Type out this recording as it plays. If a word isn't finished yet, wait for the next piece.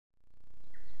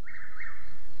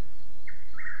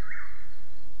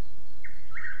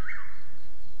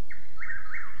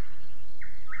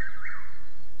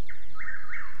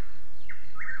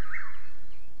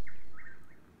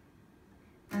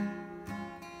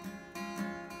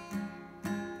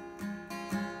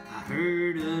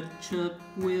a Chuck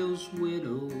Will's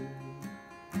widow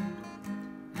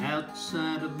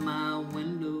outside of my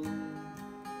window.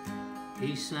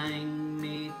 He sang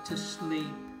me to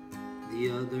sleep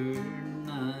the other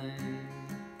night.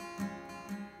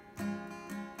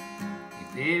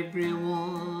 If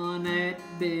everyone at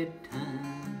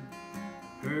bedtime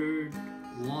heard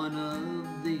one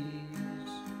of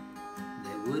these,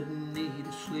 they wouldn't need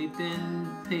a sleeping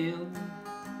pill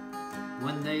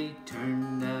when they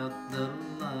turned out the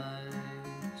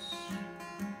lights.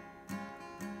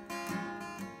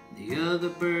 The other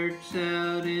birds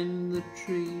out in the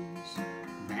trees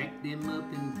backed him up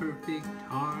in perfect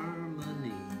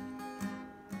harmony,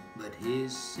 but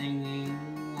his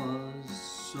singing was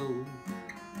so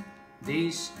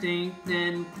distinct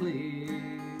and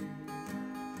clear.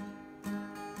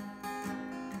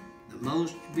 The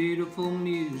most beautiful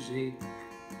music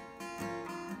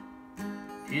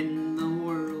in the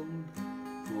world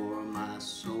for my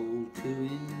soul to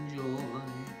enjoy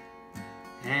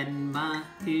and my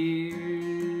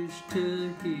ears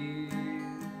to hear.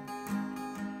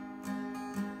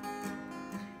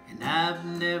 And I've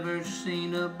never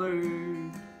seen a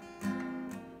bird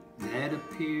that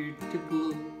appeared to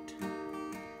gloat,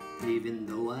 even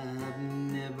though I've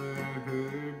never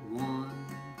heard one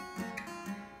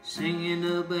singing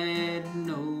a bad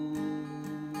note.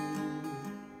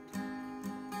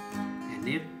 And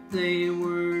if they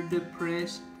were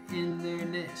depressed in their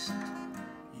nest,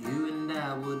 you and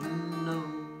I wouldn't know.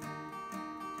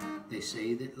 They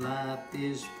say that life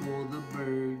is for the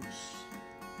birds.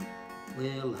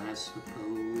 Well, I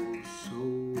suppose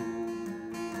so.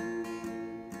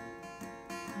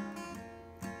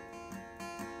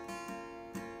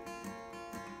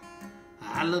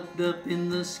 I looked up in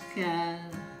the sky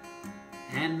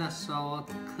and I saw a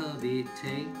covey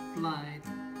take flight.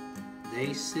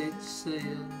 They set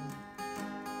sail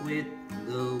with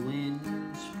the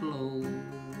wind's flow,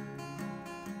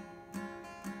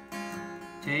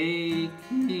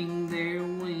 taking their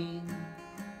wing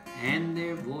and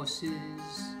their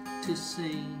voices to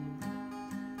sing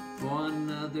for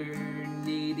another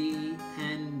needy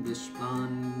and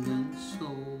despondent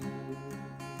soul.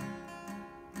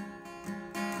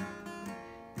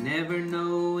 Never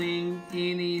knowing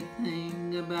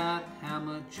anything about how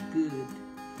much good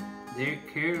their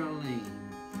caroling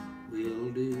will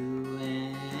do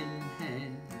and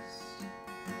has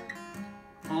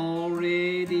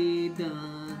already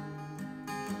done.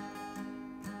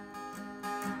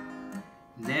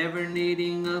 Never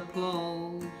needing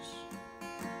applause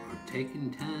or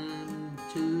taking time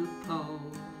to pause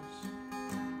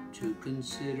to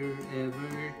consider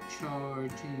ever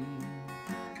charging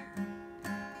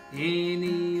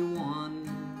anyone.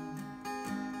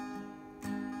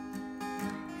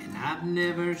 And I've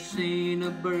never seen a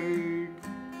bird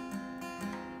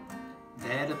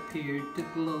that appeared to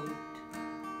gloat,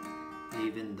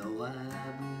 even though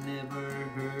I've never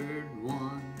heard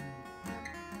one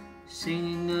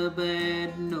singing a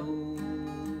bad note.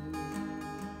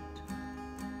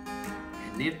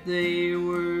 And if they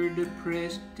were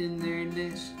depressed in their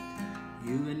nest,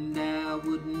 you and I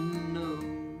wouldn't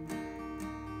know.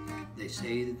 They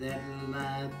say that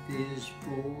life is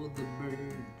for the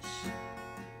birds.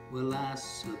 Well, I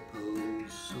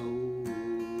suppose so.